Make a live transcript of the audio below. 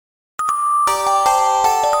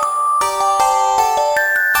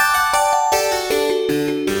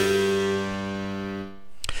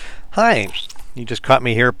Hi, you just caught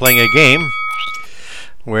me here playing a game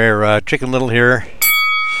where Chicken Little here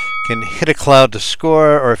can hit a cloud to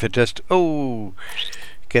score, or if it just,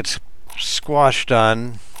 gets squashed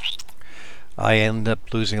on, I end up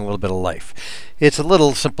losing a little bit of life. It's a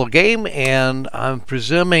little simple game, and I'm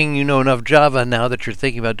presuming you know enough Java now that you're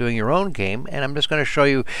thinking about doing your own game, and I'm just going to show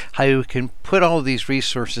you how you can put all of these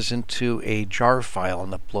resources into a jar file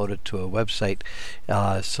and upload it to a website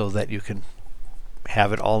so that you can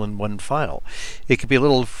have it all in one file. It can be a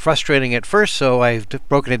little frustrating at first, so I've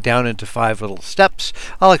broken it down into 5 little steps.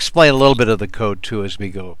 I'll explain a little bit of the code too as we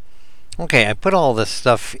go. Okay, I put all this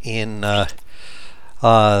stuff in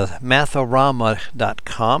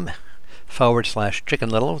mathorama.com/Chicken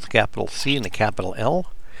Little with a capital C and a capital L.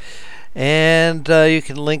 And you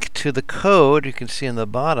can link to the code you can see in the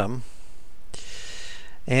bottom.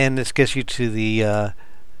 And this gets you to the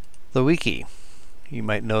wiki. You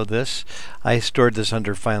might know this. I stored this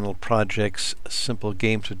under Final Project's Simple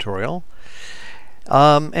Game Tutorial.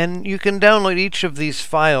 And you can download each of these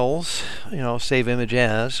files, save image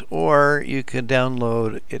as, or you can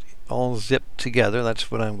download it all zipped together. That's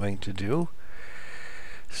what I'm going to do.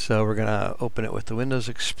 So we're going to open it with the Windows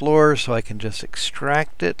Explorer so I can just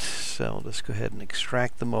extract it. So let's go ahead and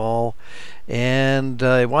extract them all. And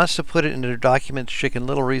it wants to put it into Documents, Chicken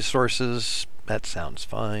Little Resources. That sounds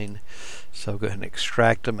fine. So go ahead and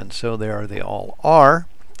extract them, and so there they all are.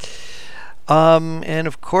 And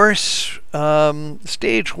of course,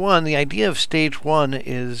 stage 1, the idea of stage 1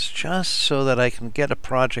 is just so that I can get a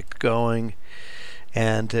project going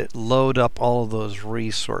and load up all of those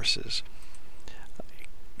resources.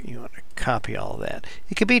 You want to copy all of that.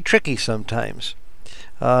 It can be tricky sometimes.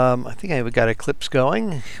 I think I've got Eclipse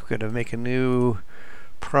going. We're going to make a new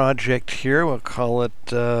project here. We'll call it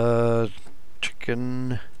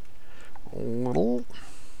Chicken Little.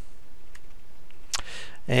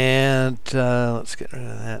 And let's get rid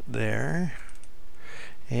of that there.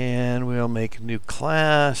 And we'll make a new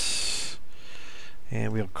class.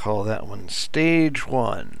 And we'll call that one Stage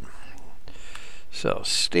 1. So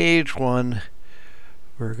Stage 1,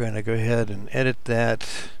 we're going to go ahead and edit that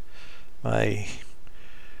by,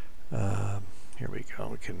 here we go.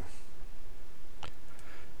 We can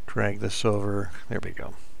drag this over. There we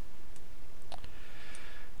go.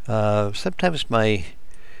 Sometimes my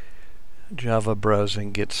Java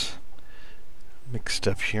browsing gets mixed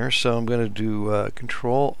up here, so I'm going to do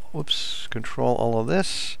control all of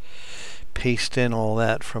this, paste in all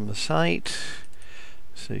that from the site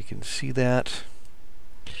so you can see that,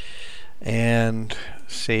 and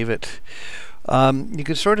save it. You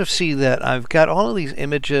can sort of see that I've got all of these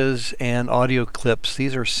images and audio clips.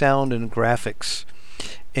 These are sound and graphics.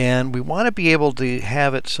 And we want to be able to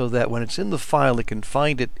have it so that when it's in the file, it can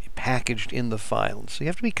find it packaged in the file. So you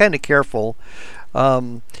have to be kind of careful.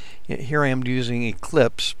 Here I am using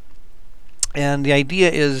Eclipse. And the idea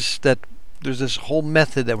is that there's this whole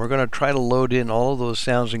method that we're going to try to load in all of those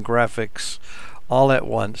sounds and graphics all at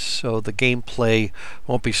once, so the gameplay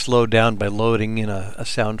won't be slowed down by loading in a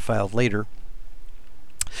sound file later.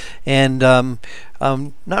 And I'm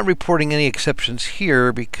not reporting any exceptions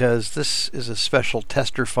here because this is a special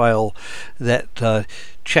tester file that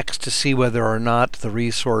checks to see whether or not the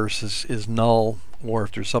resource is null or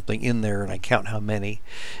if there's something in there, and I count how many.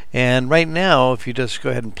 And right now, if you just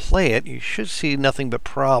go ahead and play it, you should see nothing but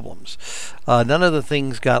problems. None of the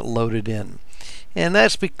things got loaded in. And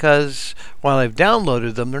that's because while I've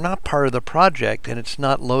downloaded them, they're not part of the project, and it's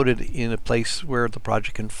not loaded in a place where the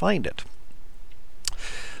project can find it.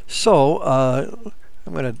 So I'm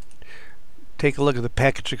going to take a look at the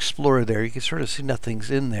Package Explorer there. You can sort of see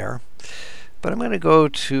nothing's in there. But I'm going to go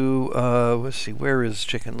to, let's see, where is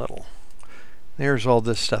Chicken Little? There's all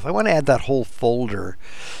this stuff. I want to add that whole folder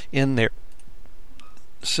in there.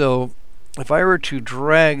 So if I were to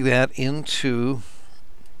drag that into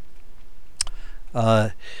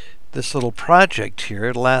this little project here,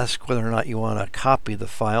 it'll ask whether or not you want to copy the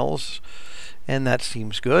files, and that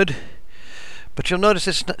seems good. But you'll notice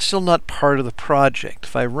it's still not part of the project.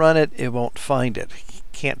 If I run it, it won't find it. You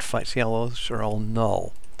can't find. See how those are all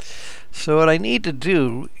null. So what I need to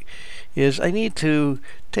do is I need to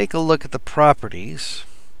take a look at the properties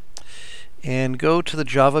and go to the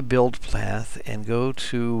Java build path and go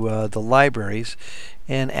to the libraries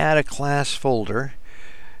and add a class folder.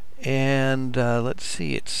 And let's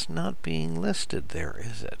see, it's not being listed there,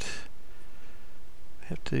 is it? I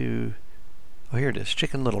have to... Oh, here it is,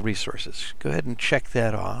 Chicken Little Resources. Go ahead and check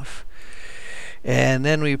that off. And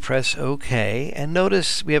then we press OK. And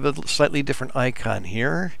notice we have a slightly different icon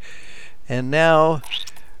here. And now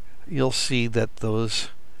you'll see that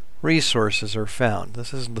those resources are found.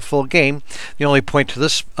 This isn't the full game. The only point to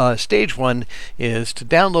this stage 1 is to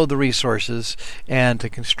download the resources and to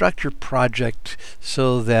construct your project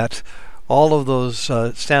so that all of those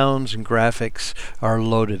sounds and graphics are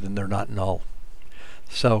loaded and they're not null.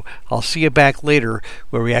 So I'll see you back later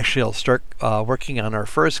where we actually will start working on our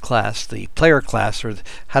first class, the player class, or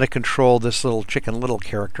how to control this little Chicken Little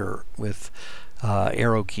character with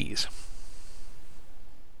arrow keys.